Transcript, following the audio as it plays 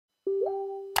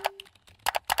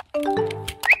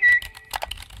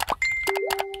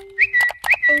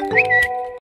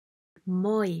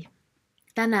Moi!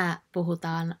 Tänään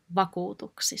puhutaan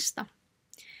vakuutuksista.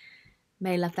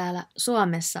 Meillä täällä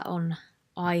Suomessa on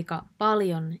aika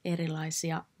paljon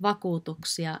erilaisia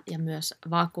vakuutuksia ja myös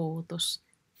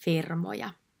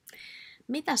vakuutusfirmoja.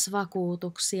 Mitäs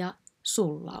vakuutuksia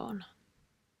sulla on?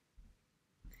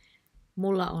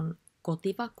 Mulla on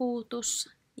kotivakuutus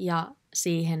ja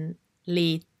siihen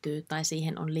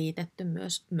on liitetty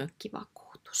myös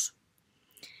mökkivakuutus.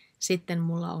 Sitten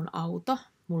mulla on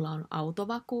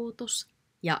autovakuutus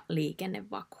ja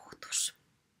liikennevakuutus.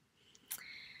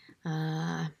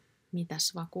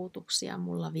 Mitäs vakuutuksia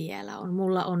mulla vielä on?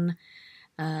 Mulla on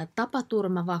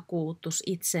tapaturmavakuutus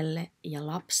itselle ja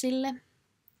lapsille.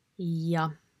 Ja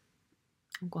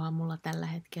onkohan mulla tällä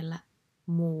hetkellä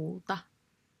muuta?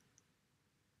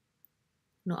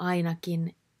 No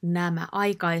ainakin nämä.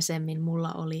 Aikaisemmin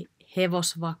mulla oli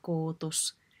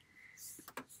hevosvakuutus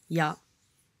ja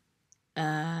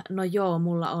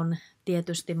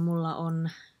mulla on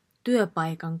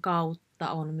työpaikan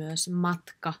kautta on myös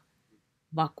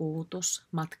matkavakuutus,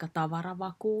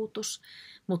 matkatavaravakuutus,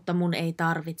 mutta mun ei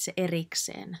tarvitse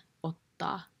erikseen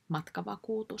ottaa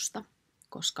matkavakuutusta,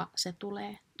 koska se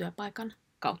tulee työpaikan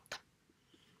kautta.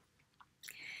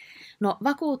 No,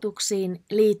 vakuutuksiin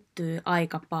liittyy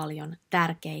aika paljon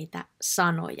tärkeitä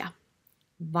sanoja.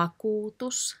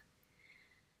 Vakuutus,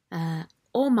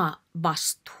 oma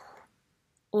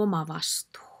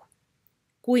vastuu.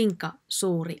 Kuinka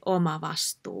suuri oma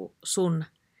vastuu sun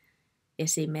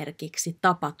esimerkiksi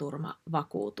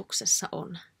tapaturmavakuutuksessa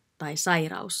on tai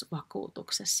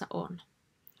sairausvakuutuksessa on?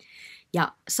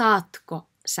 Ja saatko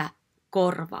sä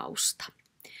korvausta?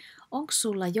 Onko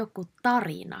sulla joku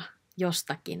tarina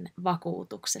jostakin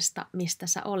vakuutuksesta, mistä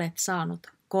sä olet saanut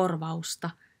korvausta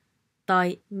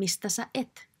tai mistä sä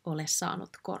et ole saanut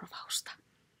korvausta?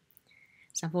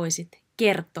 Sä voisit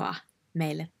kertoa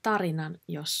meille tarinan,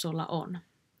 jos sulla on.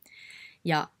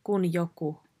 Ja kun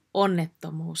joku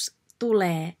onnettomuus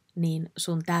tulee, niin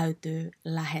sun täytyy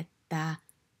lähettää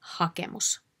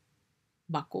hakemus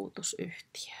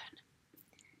vakuutusyhtiöön.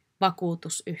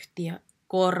 Vakuutusyhtiö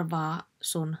korvaa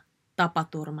sun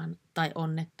tapaturman tai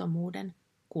onnettomuuden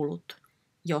kulut,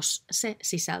 jos se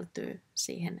sisältyy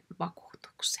siihen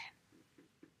vakuutukseen.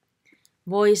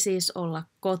 Voi siis olla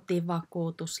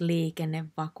kotivakuutus,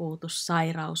 liikennevakuutus,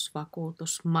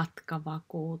 sairausvakuutus,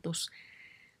 matkavakuutus,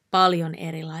 paljon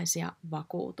erilaisia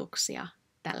vakuutuksia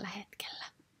tällä hetkellä.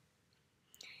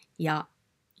 Ja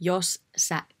jos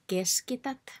sä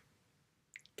keskitätkö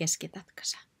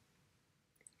sä?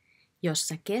 Jos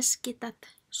sä keskität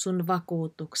sun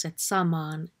vakuutukset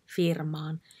samaan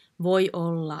firmaan, voi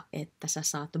olla, että sä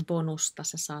saat bonusta,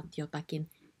 sä saat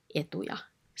jotakin etuja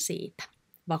siitä.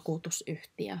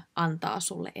 Vakuutusyhtiö antaa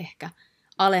sulle ehkä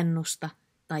alennusta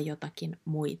tai jotakin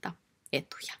muita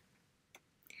etuja.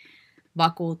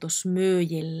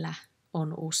 Vakuutusmyyjillä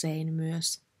on usein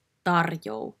myös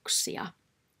tarjouksia.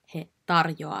 He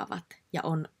tarjoavat ja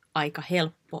on aika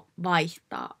helppo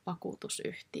vaihtaa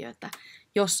vakuutusyhtiötä,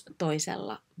 jos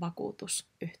toisella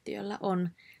vakuutusyhtiöllä on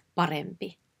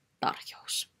parempi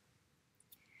tarjous.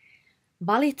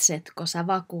 Valitsetko sä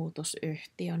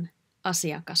vakuutusyhtiön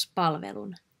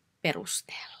asiakaspalvelun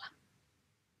perusteella?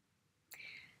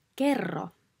 Kerro,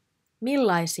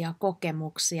 millaisia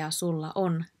kokemuksia sulla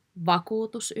on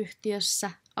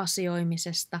vakuutusyhtiössä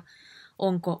asioimisesta?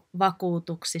 Onko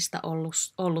vakuutuksista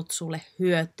ollut sulle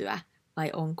hyötyä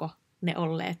vai onko ne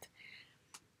olleet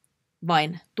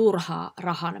vain turhaa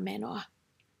rahanmenoa?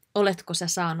 Oletko sä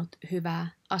saanut hyvää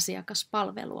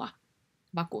asiakaspalvelua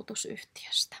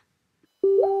vakuutusyhtiöstä?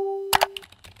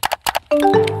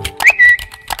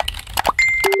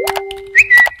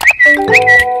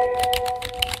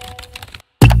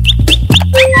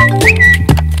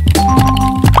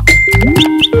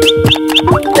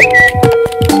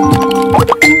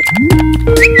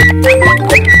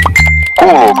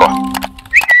 Kuuluuko?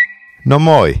 No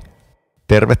moi!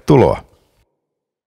 Tervetuloa!